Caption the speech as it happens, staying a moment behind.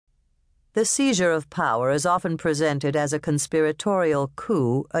The seizure of power is often presented as a conspiratorial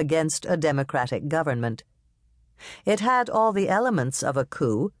coup against a democratic government. It had all the elements of a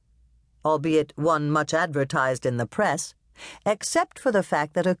coup, albeit one much advertised in the press, except for the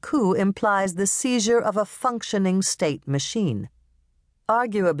fact that a coup implies the seizure of a functioning state machine.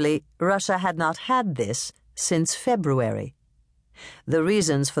 Arguably, Russia had not had this since February. The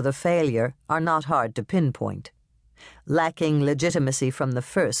reasons for the failure are not hard to pinpoint. Lacking legitimacy from the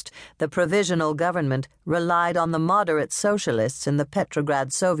first, the provisional government relied on the moderate socialists in the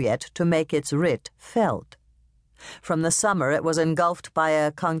Petrograd Soviet to make its writ felt. From the summer, it was engulfed by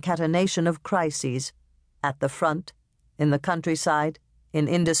a concatenation of crises, at the front, in the countryside, in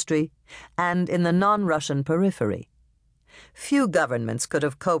industry, and in the non-Russian periphery. Few governments could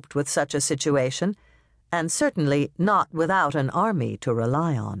have coped with such a situation, and certainly not without an army to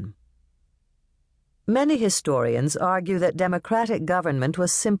rely on. Many historians argue that democratic government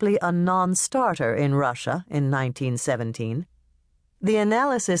was simply a non-starter in Russia in 1917. The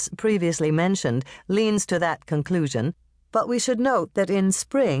analysis previously mentioned leans to that conclusion, but we should note that in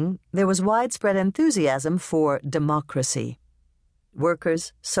spring there was widespread enthusiasm for democracy.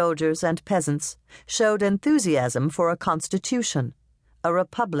 Workers, soldiers, and peasants showed enthusiasm for a constitution, a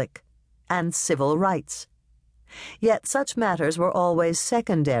republic, and civil rights. Yet such matters were always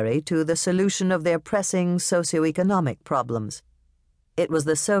secondary to the solution of their pressing socio-economic problems. It was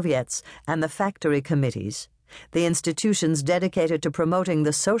the Soviets and the factory committees, the institutions dedicated to promoting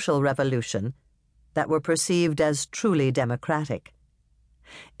the social revolution, that were perceived as truly democratic.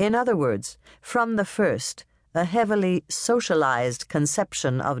 In other words, from the first, a heavily socialized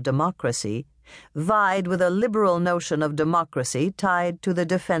conception of democracy vied with a liberal notion of democracy tied to the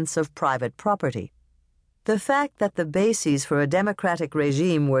defense of private property. The fact that the bases for a democratic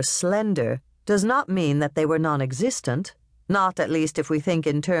regime were slender does not mean that they were non-existent, not at least if we think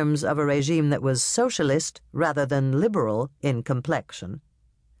in terms of a regime that was socialist rather than liberal in complexion.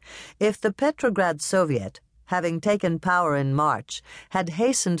 If the Petrograd Soviet, having taken power in March, had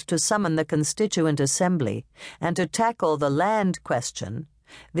hastened to summon the Constituent Assembly and to tackle the land question,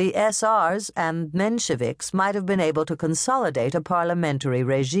 the SRs and Mensheviks might have been able to consolidate a parliamentary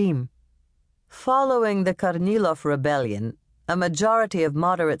regime. Following the Kornilov Rebellion, a majority of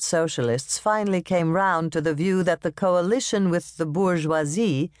moderate socialists finally came round to the view that the coalition with the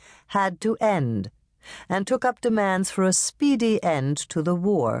bourgeoisie had to end, and took up demands for a speedy end to the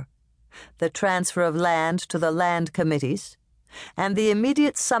war, the transfer of land to the land committees, and the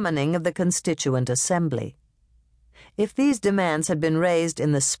immediate summoning of the Constituent Assembly. If these demands had been raised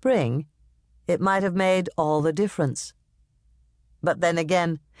in the spring, it might have made all the difference. But then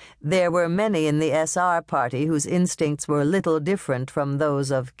again, there were many in the SR party whose instincts were little different from those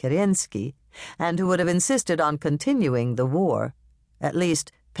of Kerensky, and who would have insisted on continuing the war, at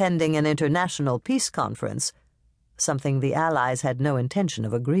least pending an international peace conference, something the Allies had no intention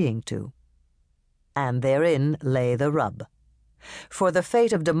of agreeing to. And therein lay the rub. For the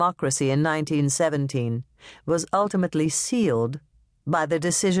fate of democracy in 1917 was ultimately sealed by the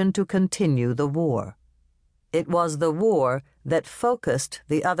decision to continue the war. It was the war that focused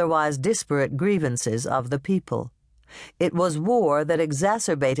the otherwise disparate grievances of the people. It was war that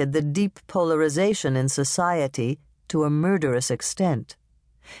exacerbated the deep polarization in society to a murderous extent.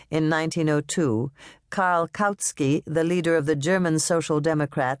 In 1902, Karl Kautsky, the leader of the German Social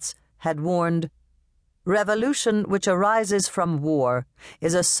Democrats, had warned, "Revolution which arises from war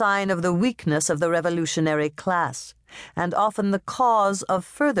is a sign of the weakness of the revolutionary class, and often the cause of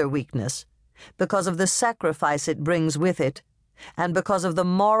further weakness, because of the sacrifice it brings with it, and because of the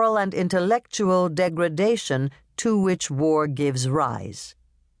moral and intellectual degradation to which war gives rise."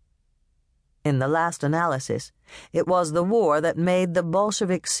 In the last analysis, it was the war that made the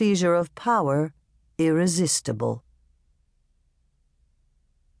Bolshevik seizure of power irresistible.